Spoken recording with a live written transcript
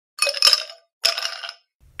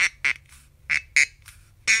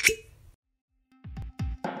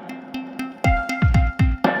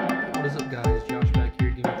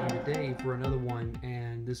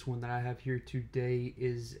this one that I have here today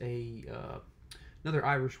is another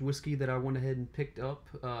Irish whiskey that I went ahead and picked up.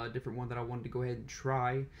 A different one that I wanted to go ahead and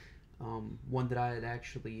try. One that I had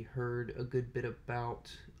actually heard a good bit about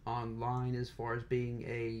online as far as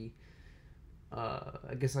being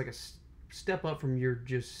I guess like a step up from your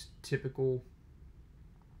just typical,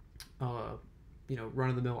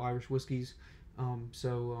 run-of-the-mill Irish whiskeys.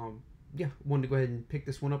 Yeah, wanted to go ahead and pick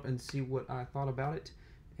this one up and see what I thought about it.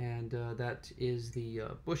 And that is the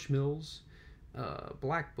Bushmills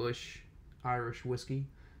Black Bush Irish whiskey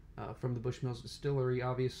from the Bushmills distillery,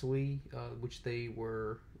 obviously, which they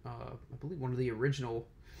were, I believe, one of the original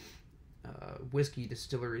whiskey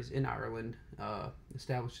distilleries in Ireland,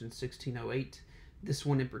 established in 1608. This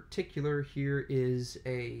one in particular here is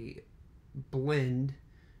a blend,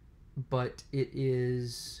 but it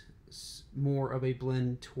is more of a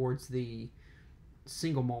blend towards the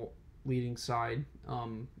single malt leading side.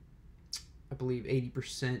 I believe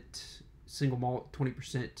 80% single malt,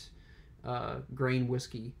 20% grain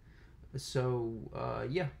whiskey. So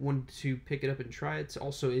yeah, wanted to pick it up and try it.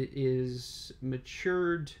 Also, it is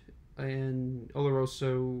matured in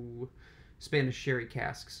Oloroso Spanish sherry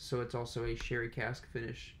casks, so it's also a sherry cask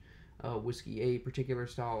finish whiskey, a particular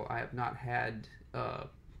style I have not had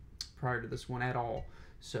prior to this one at all.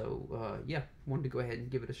 So yeah, wanted to go ahead and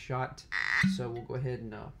give it a shot. So we'll go ahead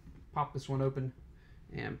and pop this one open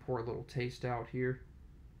and pour a little taste out here.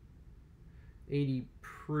 80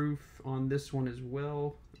 proof on this one as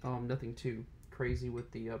well. Nothing too crazy with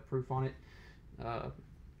the proof on it.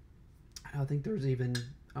 I think there's even,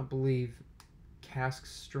 I believe, cask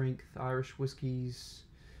strength Irish whiskeys.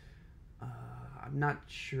 I'm not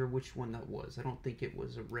sure which one that was. I don't think it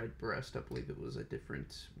was a red breast. I believe it was a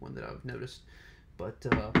different one that I've noticed. But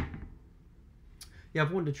yeah,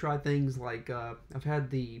 I've wanted to try things like I've had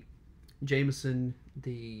the Jameson,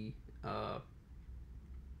 the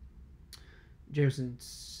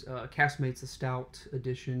Jameson's Caskmates, the Stout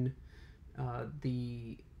edition,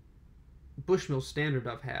 the Bushmill Standard.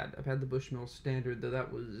 I've had the Bushmill Standard, though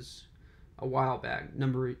that was a while back,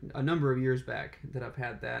 a number of years back that I've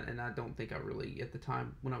had that, and I don't think I really, at the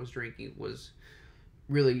time when I was drinking, was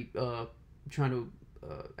really trying to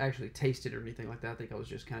actually taste it or anything like that. I think I was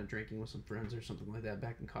just kind of drinking with some friends or something like that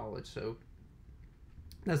back in college. So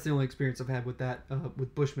that's the only experience I've had with that,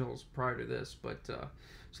 with Bushmills prior to this. But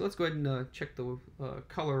so let's go ahead and check the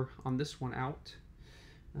color on this one out,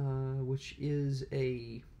 which is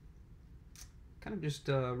a kind of just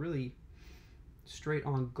really straight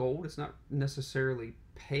on gold. It's not necessarily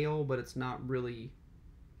pale, but it's not really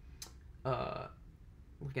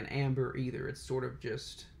like an amber either. It's sort of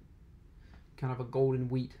just kind of a golden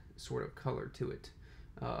wheat sort of color to it.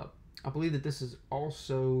 I believe that this is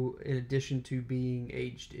also, in addition to being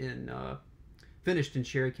aged in, finished in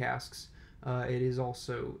sherry casks, it is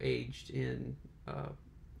also aged in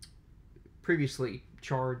previously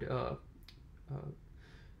charred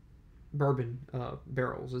bourbon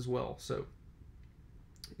barrels as well. So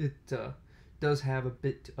it does have a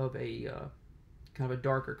bit of a kind of a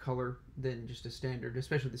darker color than just a standard,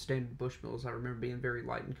 especially the standard Bushmills. I remember being very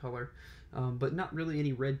light in color, but not really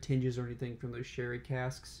any red tinges or anything from those sherry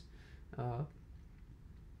casks.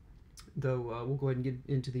 Though we'll go ahead and get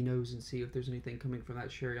into the nose and see if there's anything coming from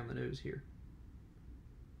that sherry on the nose here.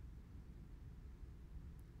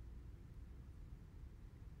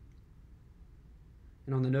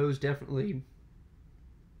 And on the nose, definitely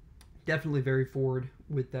very forward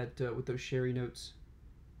with that with those sherry notes.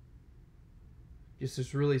 Just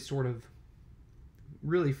this really sort of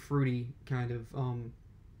really fruity kind of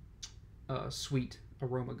sweet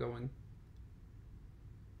aroma going.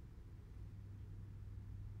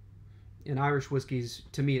 And Irish whiskeys,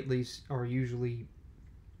 to me at least, are usually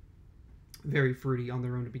very fruity on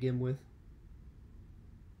their own to begin with.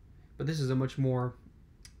 But this is a much more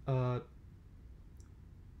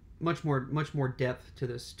depth to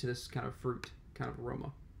this kind of fruit kind of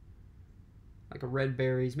aroma. Like a red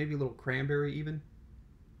berries, maybe a little cranberry even.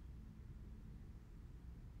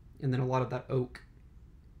 And then a lot of that oak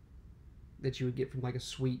that you would get from like a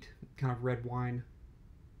sweet kind of red wine.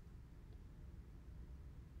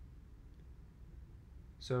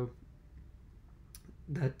 So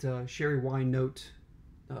that sherry wine note,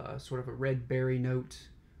 sort of a red berry note,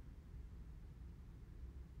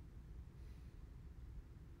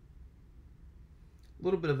 a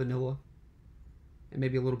little bit of vanilla, and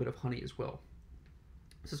maybe a little bit of honey as well.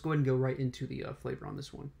 So let's go ahead and go right into the flavor on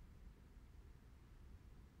this one.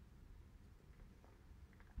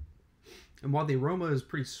 And while the aroma is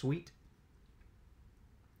pretty sweet,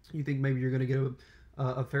 you think maybe you're going to get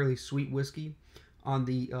a fairly sweet whiskey. On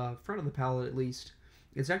the front of the palate, at least,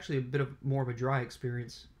 it's actually a bit of more of a dry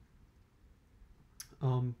experience.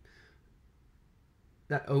 Um,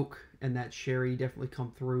 that oak and that sherry definitely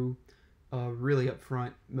come through really up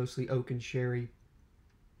front, mostly oak and sherry.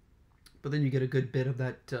 But then you get a good bit of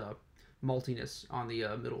that maltiness on the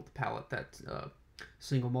middle of the palate. That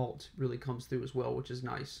single malt really comes through as well, which is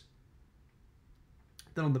nice.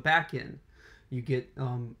 Then on the back end, you get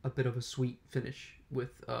a bit of a sweet finish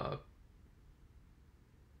with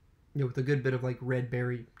with a good bit of like red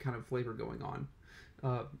berry kind of flavor going on.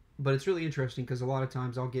 But it's really interesting because a lot of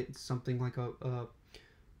times I'll get something like a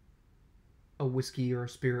whiskey or a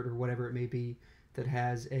spirit or whatever it may be that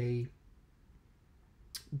has a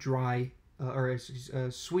dry or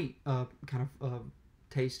a sweet kind of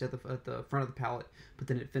taste at the front of the palate, but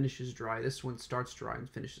then it finishes dry. This one starts dry and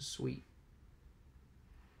finishes sweet.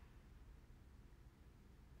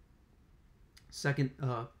 Second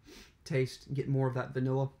taste, get more of that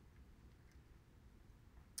vanilla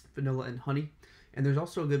and honey, and there's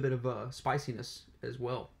also a good bit of spiciness as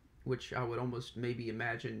well, which I would almost maybe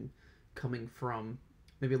imagine coming from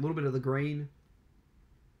maybe a little bit of the grain,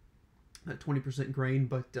 that 20% grain,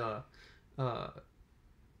 but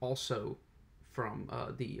also from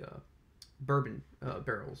the bourbon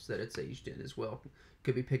barrels that it's aged in as well.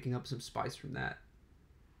 Could be picking up some spice from that.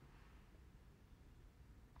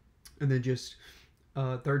 And then just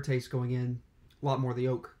third taste going in, a lot more of the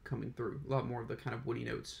oak coming through, a lot more of the kind of woody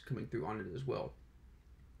notes coming through on it as well.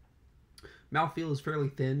 Mouthfeel is fairly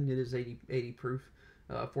thin. It is 80 proof,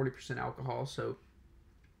 40% alcohol, so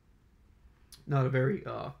not a very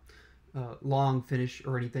long finish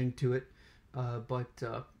or anything to it, but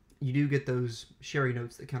you do get those sherry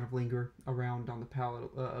notes that kind of linger around on the palate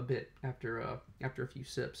a bit after a few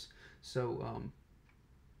sips. So,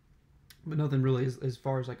 but nothing really as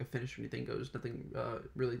far as like a finish or anything goes. Nothing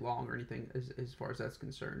really long or anything as far as that's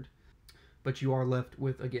concerned. But you are left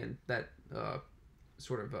with, again, that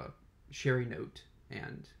sort of sherry note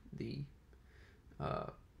and the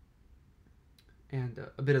a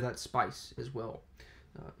bit of that spice as well.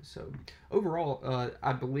 So overall,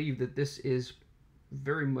 I believe that this is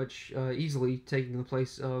very much easily taking the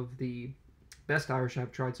place of the best Irish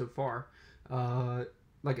I've tried so far.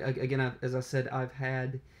 Like again, as I said, I've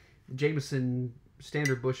had Jameson,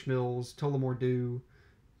 Standard Bushmills, Tullamore Dew.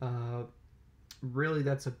 Really,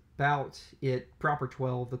 that's about it. Proper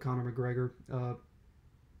 12, the Conor McGregor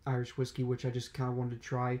Irish whiskey, which I just kind of wanted to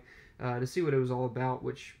try to see what it was all about,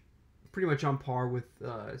 which pretty much on par with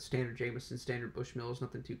Standard Jameson, Standard Bushmills,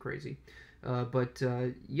 nothing too crazy. But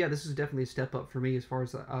yeah, this is definitely a step up for me as far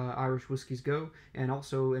as Irish whiskeys go, and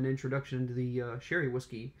also an introduction into the sherry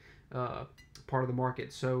whiskey part of the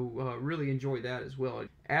market. So really enjoy that as well. It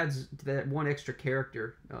adds that one extra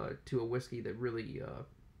character to a whiskey that really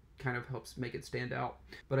kind of helps make it stand out.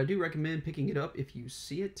 But I do recommend picking it up if you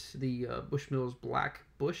see it. The Bushmills Black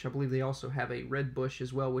Bush. I believe they also have a Red Bush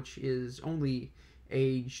as well, which is only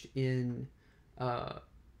aged in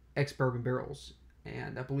ex-bourbon barrels,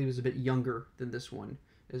 and I believe is a bit younger than this one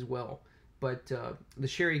as well. But the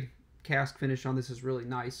sherry cask finish on this is really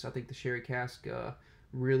nice. I think the sherry cask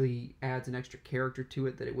really adds an extra character to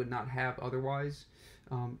it that it would not have otherwise,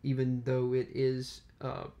 even though it is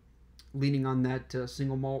leaning on that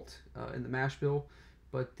single malt in the mash bill.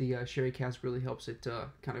 But the sherry cask really helps it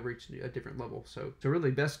kind of reach a different level. So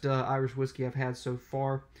really best Irish whiskey I've had so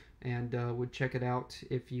far, and would check it out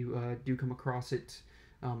if you do come across it.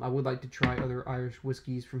 I would like to try other Irish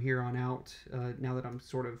whiskeys from here on out, now that I'm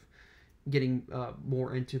sort of getting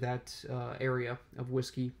more into that area of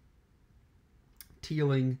whiskey.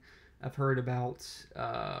 Teeling, I've heard about,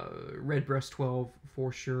 Redbreast 12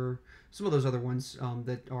 for sure. Some of those other ones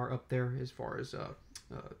that are up there as far as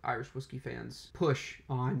Irish whiskey fans push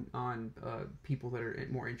on people that are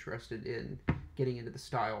more interested in getting into the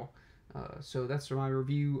style. So that's my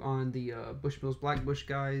review on the Bushmills Black Bush,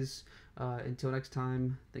 guys. Until next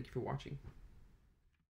time, thank you for watching.